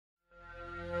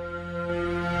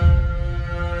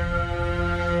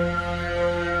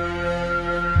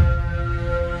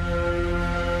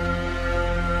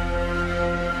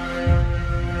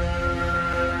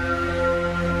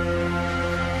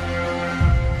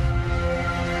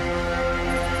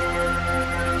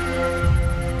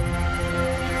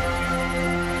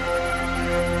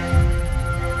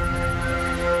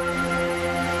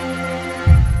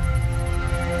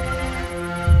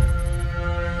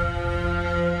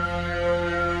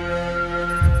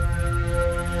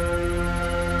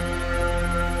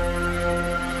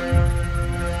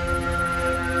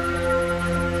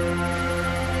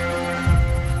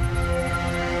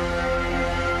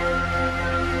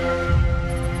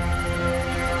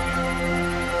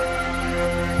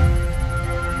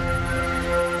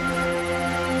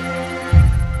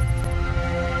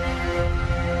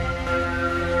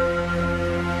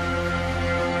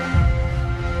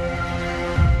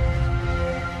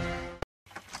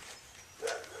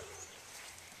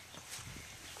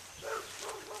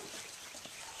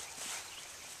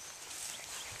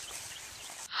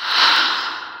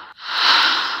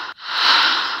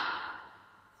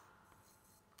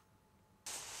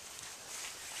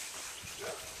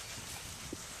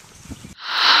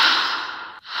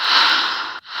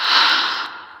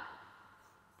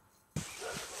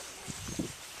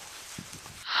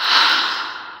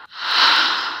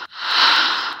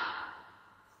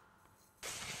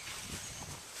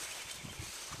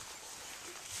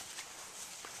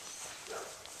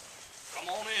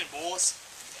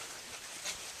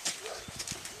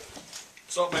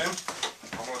What's up, man?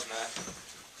 Almost, man.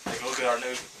 Take a look at our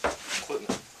new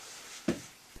equipment.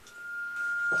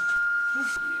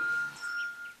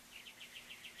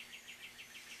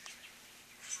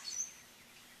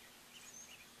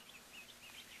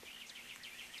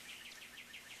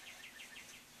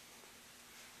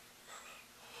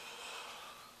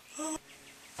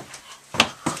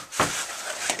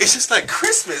 It's just like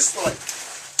Christmas, like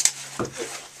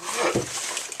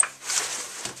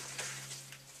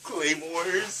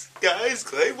claymores, guys,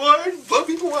 claymore, blow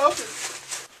people up.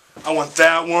 I want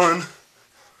that one,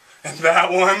 and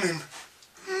that one, and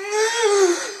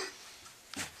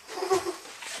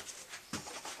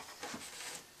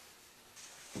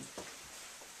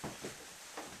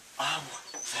I want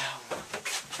that one.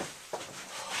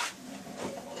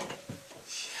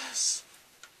 Yes.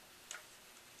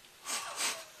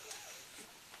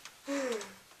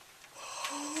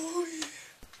 Oh yeah.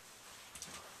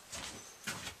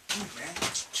 Ooh, man,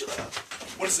 chill out.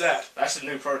 What is that? That's the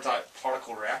new prototype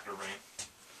particle reactor ring.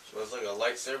 So it's like a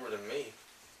lightsaber to me.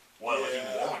 Well, if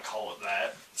Yeah. you want to call it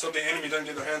that. So the enemy doesn't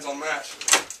get their hands on that.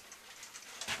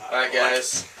 Alright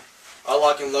guys, I'll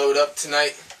lock and load up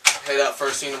tonight. Head out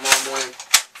first thing tomorrow morning.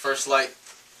 First light.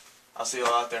 I'll see you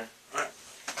all out there. Alright.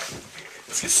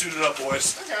 Let's get suited up,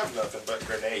 boys. I have nothing but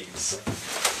grenades.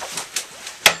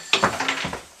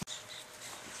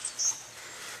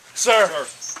 Sir.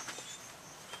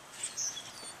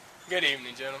 Good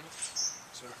evening, gentlemen.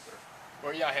 Sir.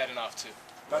 Where y'all heading off to?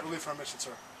 About to leave for our mission,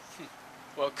 sir.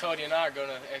 Well, Cody and I are going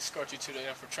to escort you to the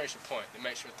infiltration point to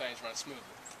make sure things run smoothly.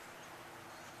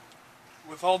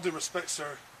 With all due respect,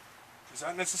 sir, is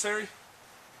that necessary?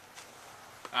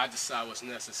 I decide what's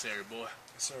necessary, boy.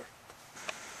 Yes, sir.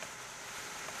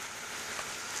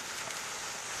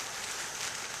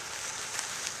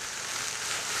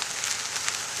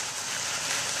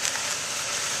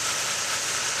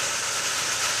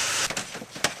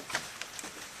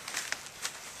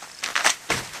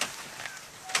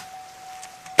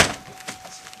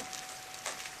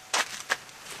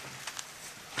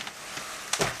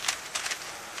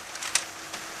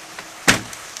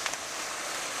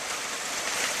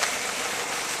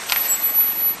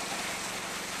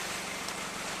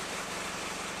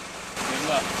 Good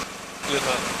luck. Good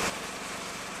luck.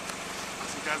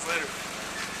 See you guys later.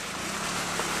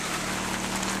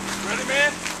 Ready,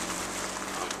 man?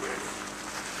 I'm ready.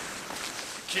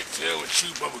 Kick tail and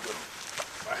chew bubblegum.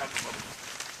 I have the bubblegum.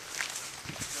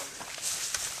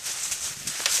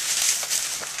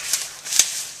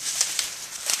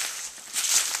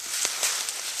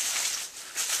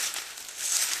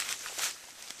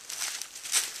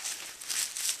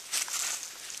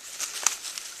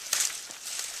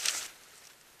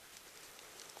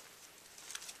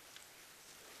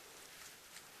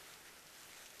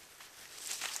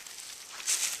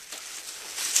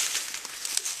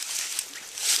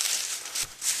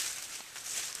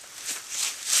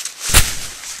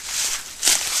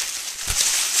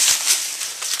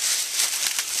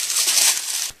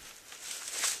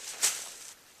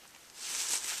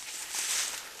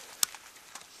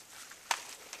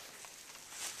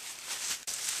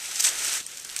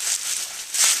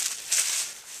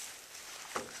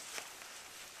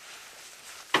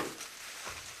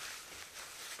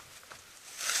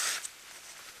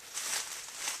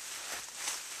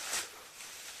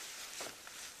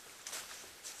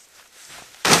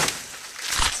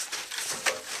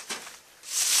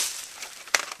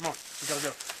 Come on, we gotta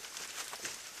go.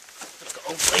 Let's go,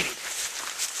 old lady.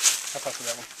 High five for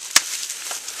that one.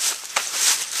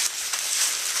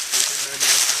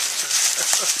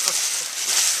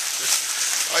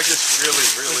 I just really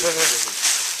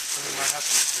Something might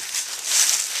happen.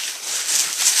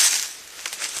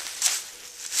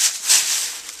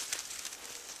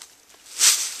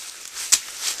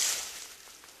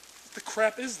 What the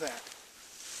crap is that?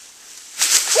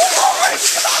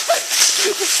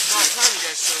 About time you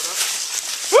guys showed up.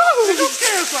 Woo! Who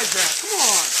cares like that? Come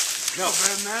on. No,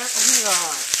 better than that.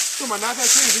 Come on, not that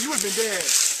crazy. You would have been dead.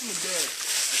 You would have been dead.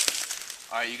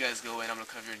 Alright, you guys go in. I'm gonna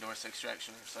cover your north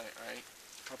extraction site, alright?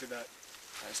 Copy that.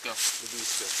 Alright, let's go.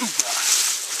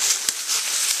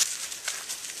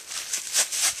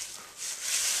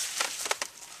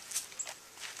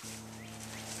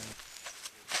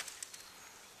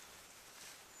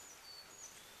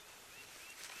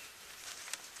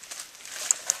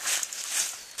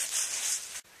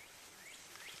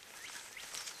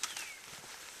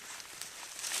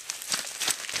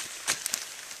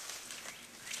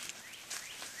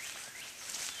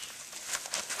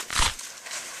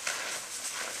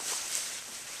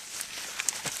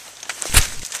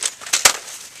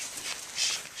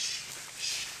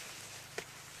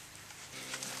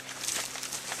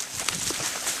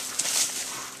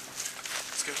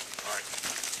 Alright.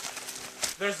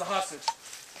 There's the hostage.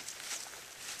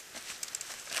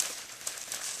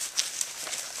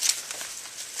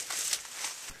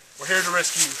 We're here to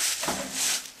rescue you.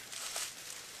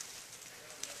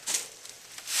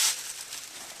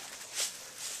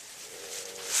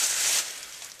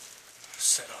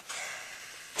 Set up.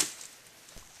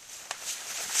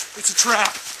 It's a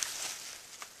trap.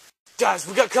 Guys,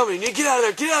 we got company. You need to get out of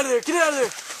there. Get out of there. Get out of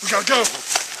there. We gotta go.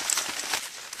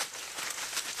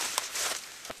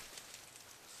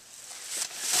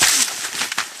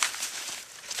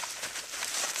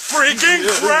 Freaking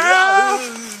crap!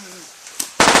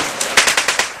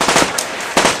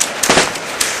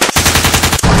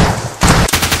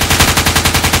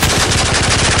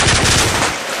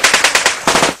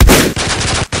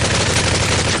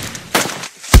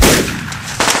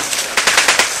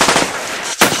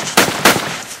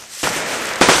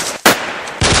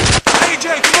 AJ,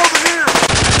 come over here!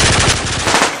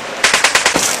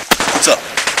 What's up?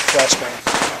 Flashbang.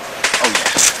 Oh,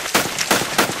 yes.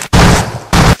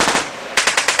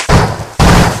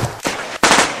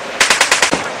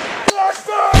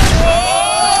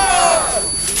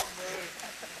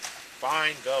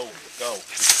 Fine, go. Go.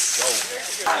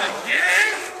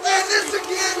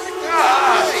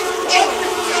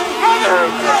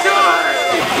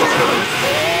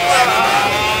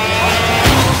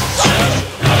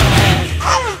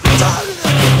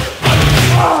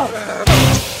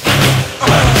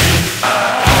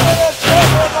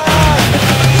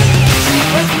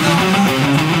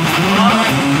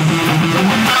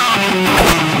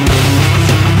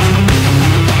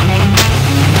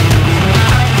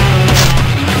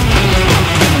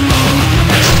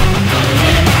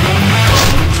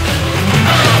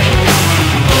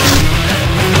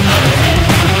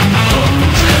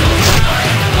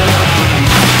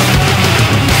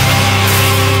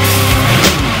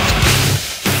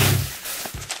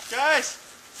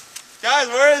 Guys,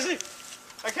 where is he?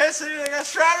 I can't see anything. I got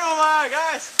shrapnel in my eye,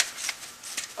 guys.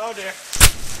 Oh dear.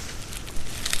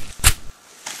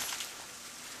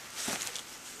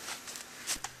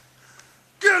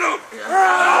 Get him!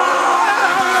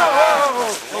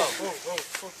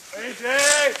 AJ!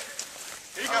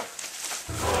 Here you go.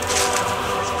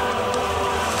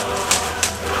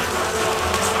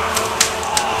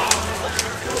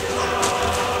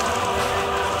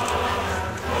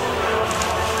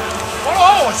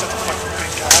 Oh, it's a fucking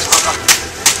big guy.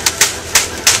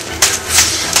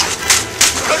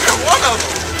 Look at one of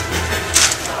them.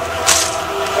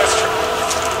 That's true.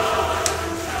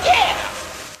 Yeah!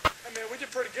 Hey man, we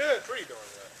did pretty good. Pretty darn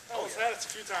good. I almost had it a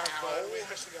few times, but we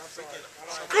actually got freaking.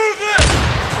 Screw this!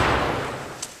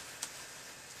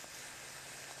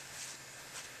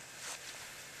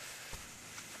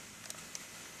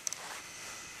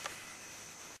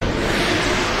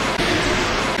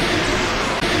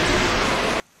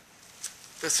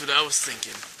 That's what I was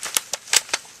thinking.